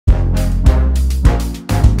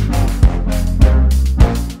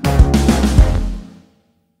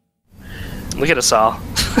Look at us all.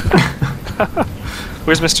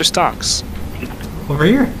 Where's Mr. Stonks? Over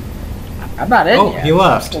here. I'm not in Oh, yet. he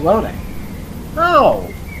left. I'm still loading. No.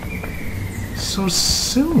 So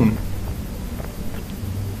soon.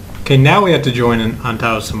 Okay, now we have to join in on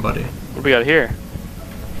top of somebody. What do we got here?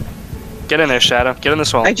 Get in there, Shadow. Get in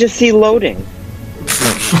this hole. I just see loading.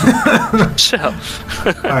 Chill.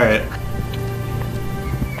 Alright.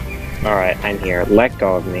 Alright, I'm here. Let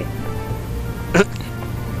go of me.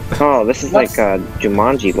 Oh, this is like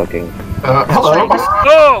Jumanji looking. Hello?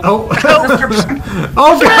 Oh! Oh!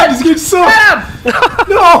 Oh god, he's getting so...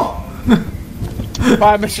 No!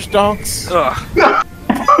 Bye, Mr. Stonks. Ugh.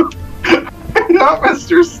 Not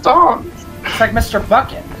Mr. Stonks. It's like Mr.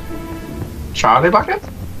 Bucket. Charlie Bucket?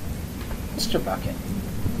 Mr. Bucket.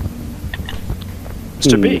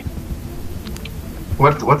 Mr. B.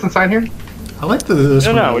 What's inside here? I like this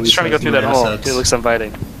one. No, we're just trying to go through that hole. It looks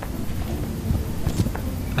inviting.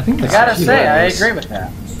 I think I gotta say, I agree with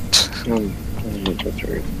that. That's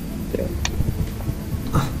weird.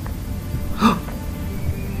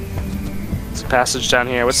 There's a passage down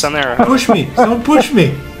here. What's down there? Push me! Don't push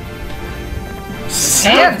me!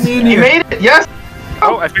 Stuck me in He here. made it! Yes!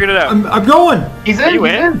 Oh, I figured it out. I'm going! He's in! Are you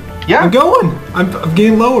He's in? Yeah. I'm going! I'm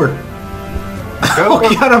getting lower. Go,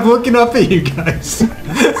 Oh god, I'm looking up at you guys.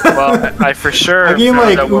 Well, I for sure. I game found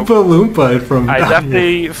like out Oompa Loompa from. I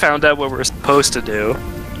definitely found out what we're supposed to do.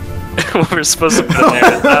 What we're supposed to put in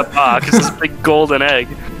there is that box. It's this big golden egg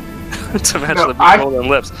to match the big golden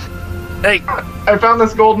lips. Hey, I found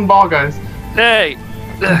this golden ball, guys. hey!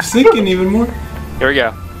 I'm sinking even more. Here we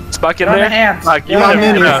go. It's Buck in Throw there. the hands. Buck, you Yeah, I'm gotta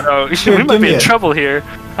in figure it. out. Oh, Here, we might give be me in it. trouble here.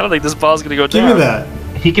 I don't think this ball's gonna go Give down. me that.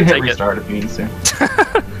 He can hit Take it. restart if he needs to.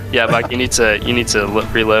 Yeah, Buck, you need to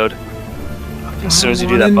reload. As soon as you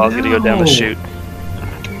do that, ball's gonna go down the chute. I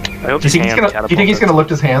hope Do you his think hand you think he's gonna lift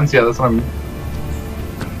his hands? Yeah, that's what I'm.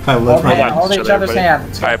 If I lift Hold my on, hold each other's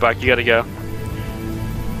hands. Alright, Buck, you gotta go.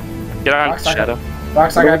 Get on, Box, I Shadow.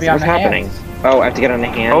 Box, I gotta be on What's the happening? hands. Oh, I have to get on the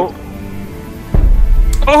hand. Oh!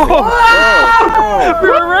 Oh! We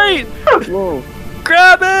were right! Whoa.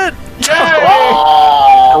 Grab it!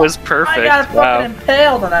 Oh! That was perfect. I got fucking Wow.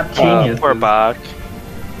 impaled on that ball. Genius. Poor Bach.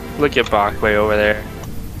 Look at Bach way over there.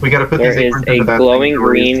 We gotta put There these is aprons a into that glowing thing.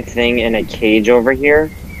 green thing in a cage over here.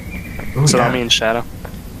 Ooh, What's it all yeah. mean, Shadow?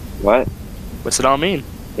 What? What's it all mean?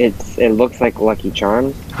 It looks like Lucky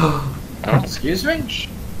Charms. Excuse me?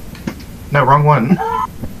 No, wrong one.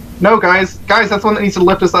 No, guys, that's one that needs to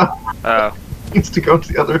lift us up. Oh, Needs to go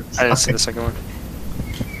to the other I didn't see side. the second one.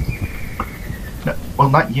 No, well,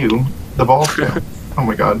 not you. The ball. Oh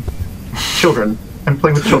my god. Children. I'm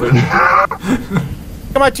playing with children. Look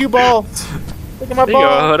at my 2 balls. Look at my There you go,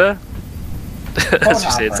 ball. Ahoda. As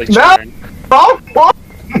you say, it's like No! children. Ball!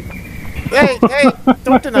 Hey,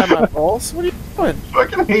 don't deny my balls. What are you doing? I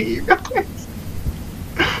fucking hate you guys.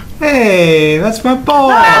 Hey, that's my ball.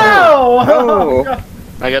 No! Oh.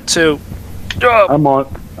 I got 2. Oh, I'm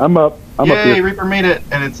up. I'm up Yay, here. Reaper made it,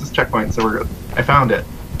 and it's his checkpoint, so we're good. I found it.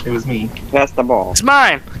 It was me. That's the ball. it's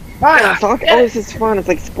mine! Fine. Fuck. Oh, this is fun. It's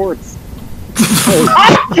like sports. You're in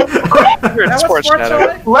That was sports, sports Shadow.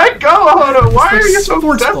 already? Let go, Ahoda! Why It's are like you so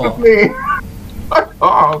sports obsessed ball. with me? Fuck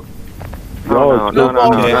off. Oh, no, no, no,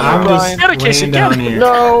 no, Okay, no, I'm no. just Get it, Casey, laying get down it. here.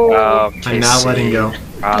 No. Oh, I'm not letting go.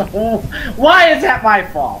 Why is that my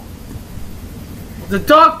fault? The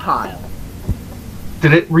dog pile.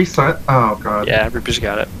 Did it reset? Oh god. Yeah, Reaper's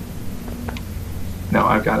got it. No,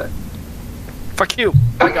 I've got it. Fuck you!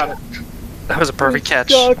 I got it. That was a perfect catch.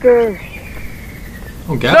 Stalker.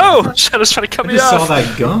 Oh god. No! Shadow's trying to cut I me just saw off.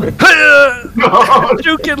 that gun. No!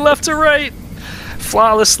 Juking left to right.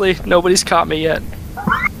 Flawlessly. Nobody's caught me yet.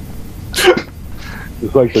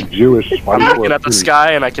 It's like the Jewish. I'm looking at the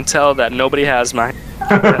sky and I can tell that nobody has my.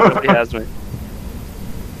 Nobody has me.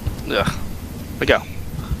 Ugh. Let go.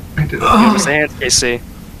 I did it. Give us a hand, KC.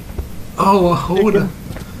 Oh, Ahoda.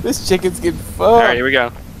 This chicken's getting fucked. Alright, here we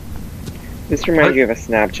go. This reminds you of a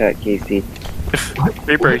Snapchat, Casey.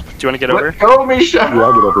 Reaper, do you want to get over? Let go, Misha! Yeah,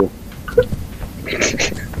 I'll get up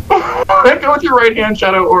here. Let go with your right hand,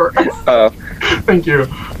 Shadow, or... Oh. Thank you.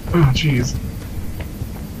 Oh, jeez.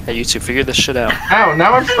 Hey, you two, figure this shit out. Ow,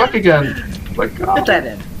 now I'm stuck again. Like, Put that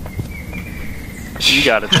in. You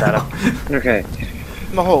got it, Shadow. Okay.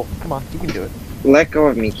 In the hole. Come on, you can do it. Let go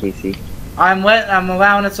of me, Casey. I'm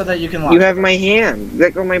allowing it so that you can lock. You have my hand.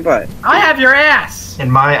 Let go of my butt. I have your ass. in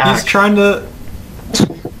my He's act. trying to.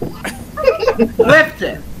 Lift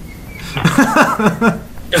it.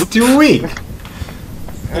 It's too weak.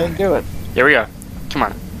 And do it. Here we go. Come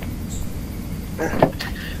on.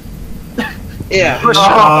 Yeah. Push it.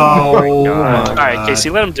 Oh, my God. my Alright, God. Casey,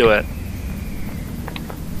 let him do it.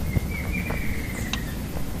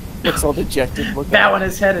 Looks all dejected. Bowing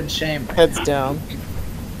his head in shame. Heads down.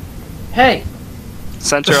 Hey!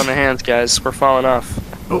 Center on the hands, guys. We're falling off.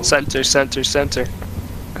 Oh. Center, center, center.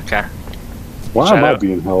 Okay. Why am I Shadow.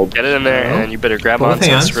 being held? Get it in there, and then you better grab Both onto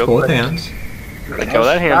hands, this real both quick. hands. Let go of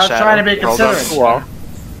that hand, I was Shadow. trying to be Hold on to considerate. the wall.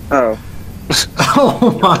 Oh.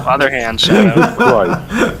 Oh my. Other hand, Shadow.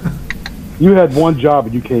 Christ. You had one job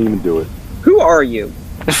and you can't even do it. Who are you?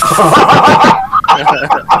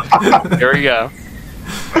 Here we go.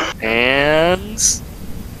 And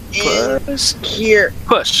push, Here.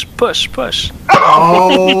 push, push, push.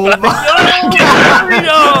 Oh my.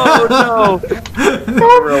 No, no.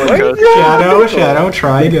 Roller coaster. Shadow,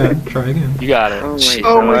 try again. Try again. You got it. Oh my Jeez.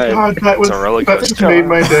 Oh my god, that was It's a roller that coaster. just made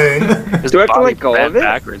my day. His Do I have to body let go bent of it?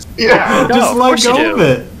 backwards. Yeah. No, Just of let course you go of do.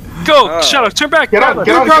 it. Go, Oh. Shadow, turn back. Get grab up, it.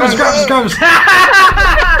 get up, Grab get us, up. grab us, grab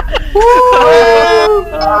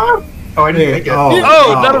us. Oh, I didn't make it.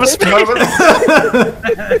 Oh, none of us None of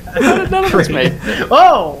us- None of us made it.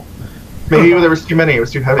 Oh! Maybe there was too many. It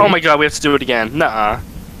was too heavy. Oh my god, we have to do it again. Nuh-uh.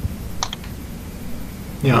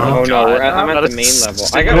 Yeah. Oh no, God. I'm at Not the a main level.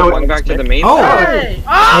 stick. I gotta No, run back to the main Oh. level. Hey! It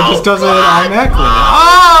Oh! just does it automatically now.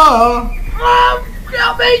 Oh! Oh!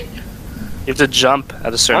 Help me! You have to jump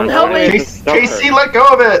at a certain Help point. me. Casey, let go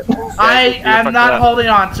of it. I you am fucked not up. holding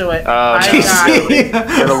on to it. Oh, I no. am not.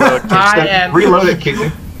 Get a load. I am. Reload it,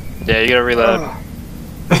 Casey. Yeah, you gotta reload.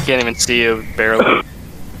 I can't even see you, barely.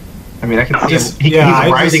 I mean, I can see Just, him. yeah, He's I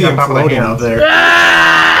just rising see on him top of the floating up hands. there.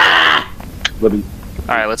 Ah! Let me.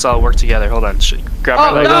 Alright, let's all work together. Hold on. Grab my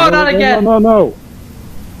Oh, leg. no, not again. No, no, no.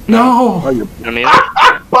 No! Oh, you You don't need it?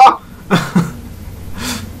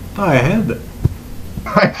 I had that.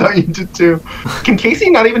 I thought you did too. Can Casey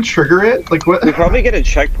not even trigger it? Like what? We probably get a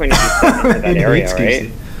checkpoint if you step into that It area, hates right?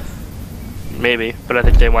 Casey. Maybe, but I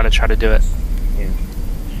think they want to try to do it.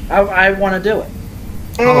 I want to do it.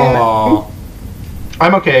 Oh.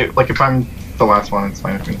 I'm okay. Like if I'm the last one, it's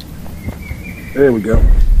fine with me. There we go.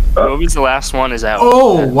 Whoever's the last one is out.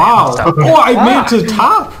 Oh, wow. Stop. Oh, I made it to the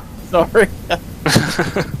top. Sorry.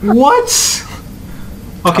 What?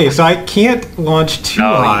 Okay, so I can't launch too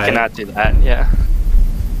No, high. you cannot do that. Yeah.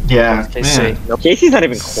 Yeah. Okay, Man. see. Casey's not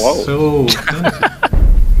even close. So.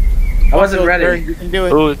 I wasn't ready. You can do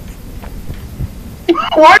it. Ooh,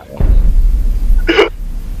 What?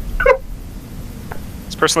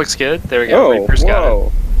 this person looks good. There we go. Oh, Reaper's got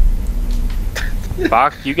whoa. it.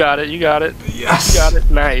 Bach, you got it. You got it. Yes. You got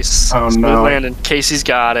it. Nice. Oh, Smooth no. landing. Casey's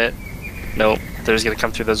got it. Nope. There's gonna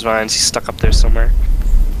come through those vines. He's stuck up there somewhere.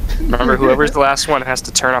 Remember, whoever's the last one has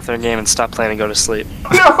to turn off their game and stop playing and go to sleep.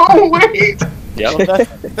 No, wait. Yep. Well,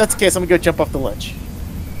 that's the case. I'm gonna go jump off the ledge.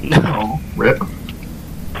 No, rip.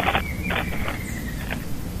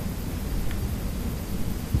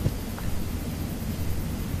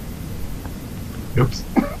 Oops.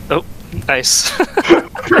 Oh, nice.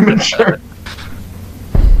 Premature.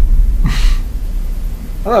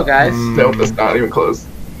 Hello, guys. Nope, that's not even close.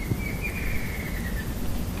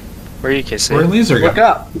 Where are you, Casey? Where laser Look go?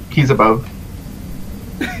 up. He's above.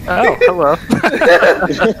 Oh, hello.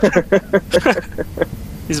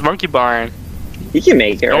 He's monkey barring. He can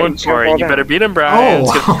make it. Going right? for Jump it. You all better down. beat him, Brian. Oh,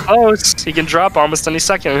 It's getting wow. close. He can drop almost any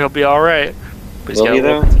second and he'll be alright. But he's Will got a he,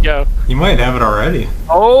 little though? bit to go. You might have it already.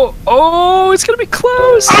 Oh, it's gonna be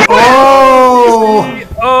close. Oh!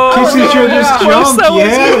 Oh, Casey should have just close jumped. that You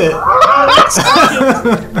was.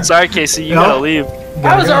 had it. Sorry, Casey, you Nope. gotta leave.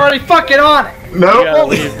 I was already fucking on it. You gotta No.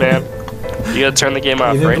 leave, man. You gotta turn the game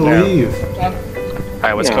off You right didn't now. believe.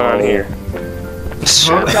 Alright, what's No. going on here?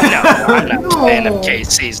 Shut up. No, I'm not No. playing them.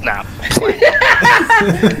 KC's not playing.